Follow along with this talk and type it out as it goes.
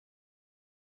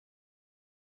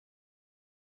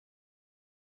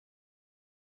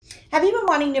Have you been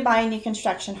wanting to buy a new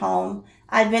construction home?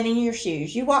 I've been in your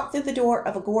shoes. You walk through the door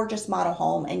of a gorgeous model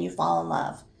home and you fall in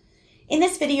love. In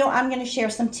this video, I'm going to share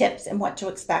some tips and what to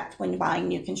expect when buying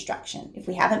new construction. If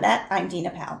we haven't met, I'm Deana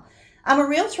Powell. I'm a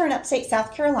realtor in upstate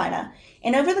South Carolina,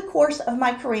 and over the course of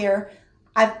my career,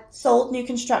 I've sold new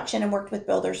construction and worked with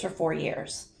builders for 4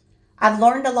 years. I've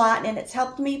learned a lot, and it's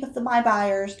helped me with my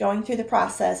buyers going through the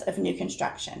process of new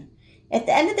construction. At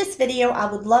the end of this video,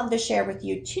 I would love to share with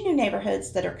you 2 new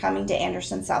neighborhoods that are coming to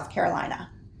Anderson, South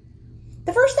Carolina.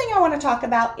 The first thing I want to talk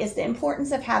about is the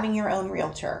importance of having your own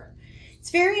realtor. It's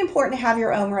very important to have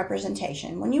your own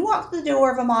representation. When you walk through the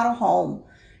door of a model home,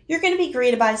 you're going to be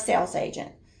greeted by a sales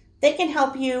agent. They can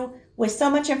help you with so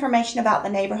much information about the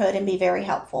neighborhood and be very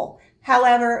helpful.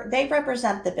 However, they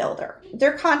represent the builder.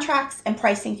 Their contracts and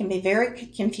pricing can be very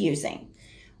confusing.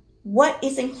 What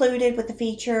is included with the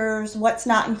features, what's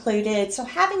not included. So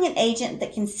having an agent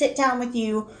that can sit down with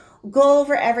you, go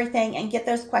over everything and get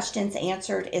those questions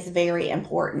answered is very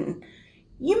important.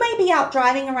 You may be out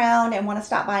driving around and want to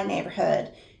stop by a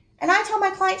neighborhood. And I tell my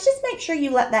clients, just make sure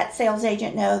you let that sales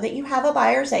agent know that you have a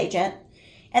buyer's agent.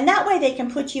 And that way they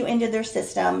can put you into their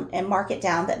system and mark it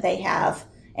down that they have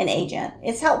an agent.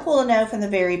 It's helpful to know from the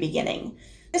very beginning.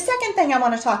 The second thing I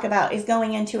want to talk about is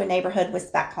going into a neighborhood with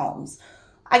spec homes.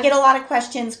 I get a lot of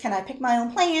questions. Can I pick my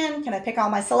own plan? Can I pick all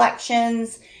my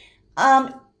selections?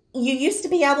 You used to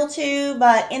be able to,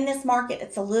 but in this market,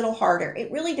 it's a little harder.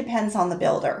 It really depends on the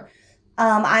builder.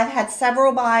 I've had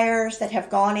several buyers that have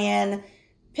gone in,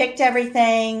 picked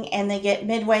everything, and they get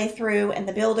midway through and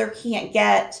the builder can't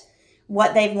get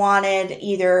what they've wanted,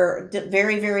 either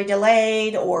very, very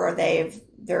delayed or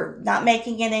they're not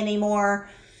making it anymore.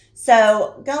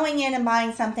 So going in and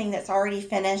buying something that's already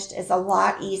finished is a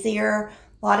lot easier.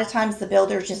 A lot of times the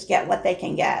builders just get what they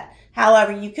can get.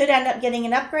 However, you could end up getting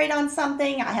an upgrade on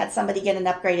something. I had somebody get an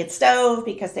upgraded stove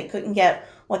because they couldn't get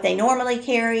what they normally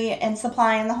carry and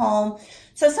supply in the home.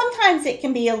 So sometimes it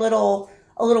can be a little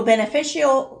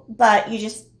beneficial, but you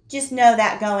just know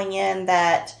that going in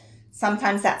that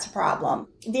sometimes that's a problem.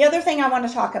 The other thing I want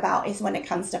to talk about is when it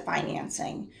comes to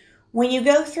financing. When you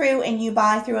go through and you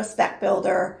buy through a spec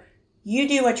builder, you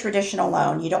do a traditional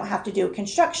loan. You don't have to do a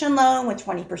construction loan with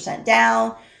 20%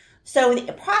 down. So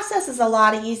the process is a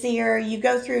lot easier. You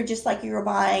go through just like you were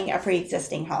buying a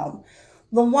pre-existing home.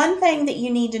 The one thing that you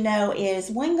need to know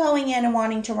is when going in and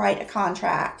wanting to write a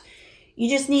contract, you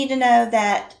just need to know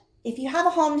that if you have a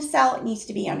home to sell, it needs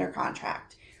to be under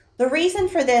contract. The reason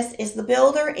for this is the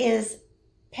builder is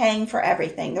paying for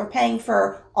everything. They're paying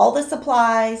for all the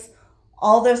supplies,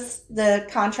 all the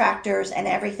contractors and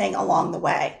everything along the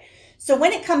way. So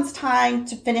when it comes time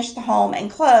to finish the home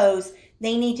and close,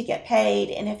 they need to get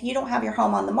paid. And if you don't have your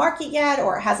home on the market yet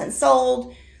or it hasn't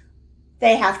sold,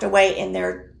 they have to wait and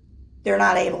they're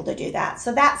not able to do that.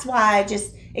 So that's why I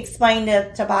just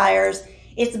explained to buyers,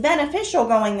 it's beneficial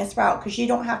going this route because you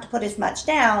don't have to put as much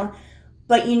down,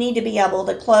 but you need to be able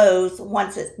to close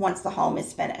once the home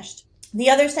is finished.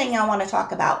 The other thing I want to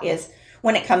talk about is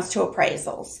when it comes to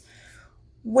appraisals.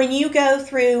 When you go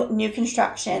through new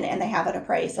construction and they have an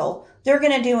appraisal, they're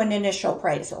going to do an initial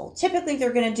appraisal. Typically,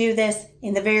 they're going to do this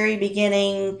in the very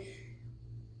beginning,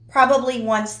 probably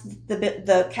once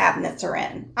the cabinets are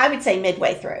in. I would say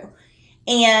midway through.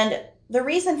 And the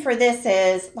reason for this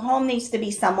is the home needs to be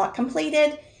somewhat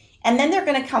completed, and then they're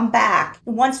going to come back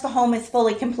once the home is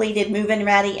fully completed, move-in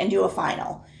ready, and do a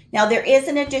final. Now, there is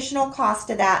an additional cost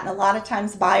to that, and a lot of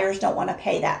times buyers don't want to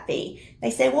pay that fee.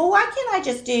 They say, well, why can't I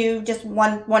just do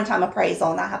one-time appraisal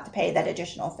and not have to pay that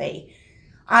additional fee?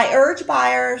 I urge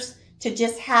buyers to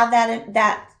just have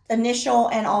that initial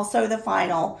and also the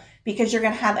final, because you're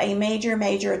going to have a major,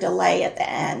 major delay at the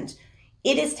end.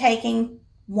 It is taking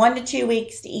 1 to 2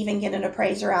 weeks to even get an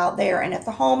appraiser out there, and if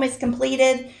the home is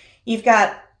completed, you've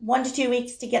got 1 to 2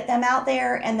 weeks to get them out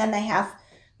there, and then they have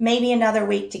maybe another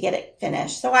week to get it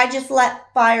finished. So I just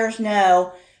let buyers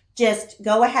know, just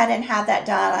go ahead and have that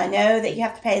done. I know that you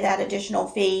have to pay that additional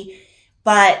fee,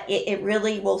 but it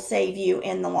really will save you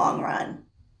in the long run.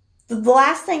 The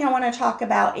last thing I want to talk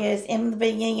about is in the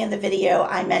beginning of the video,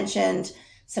 I mentioned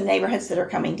some neighborhoods that are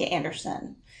coming to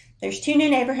Anderson. There's 2 new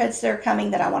neighborhoods that are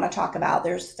coming that I want to talk about.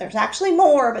 There's actually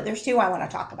more, but there's 2 I want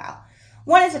to talk about.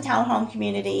 One is a townhome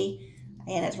community,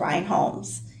 and it's Ryan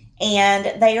Homes.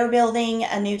 And they are building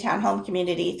a new townhome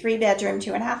community, 3-bedroom,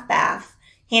 2.5 bath,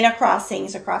 Hannah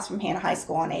Crossings across from Hannah High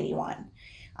School on 81.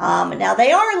 Now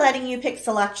they are letting you pick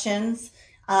selections,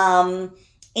 and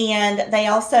they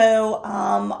also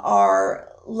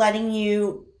are letting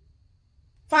you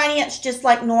finance just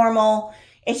like normal.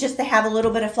 It's just they have a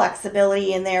little bit of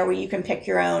flexibility in there where you can pick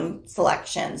your own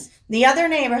selections. The other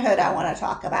neighborhood I want to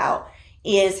talk about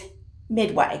is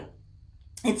Midway.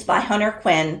 It's by Hunter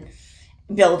Quinn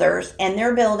Builders, and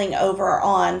they're building over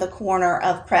on the corner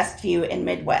of Crestview and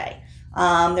Midway.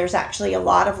 There's actually a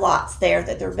lot of lots there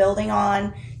that they're building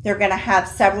on. They're going to have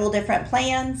several different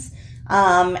plans,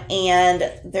 and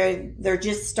they're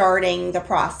just starting the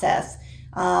process.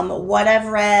 What I've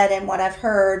read and what I've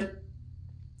heard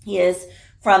is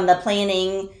from the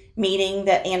planning meeting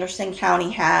that Anderson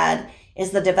County had,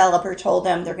 is the developer told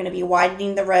them they're going to be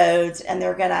widening the roads and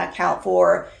they're going to account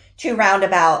for 2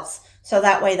 roundabouts, so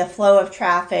that way the flow of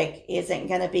traffic isn't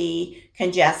going to be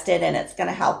congested, and it's going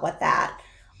to help with that.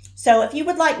 So if you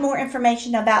would like more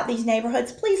information about these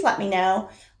neighborhoods, please let me know.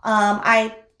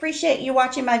 I appreciate you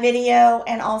watching my video,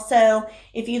 and also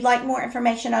if you'd like more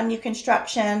information on new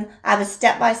construction, I have a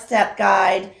step-by-step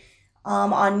guide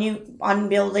on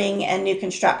building and new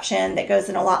construction that goes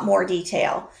in a lot more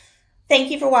detail. Thank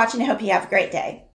you for watching. I hope you have a great day.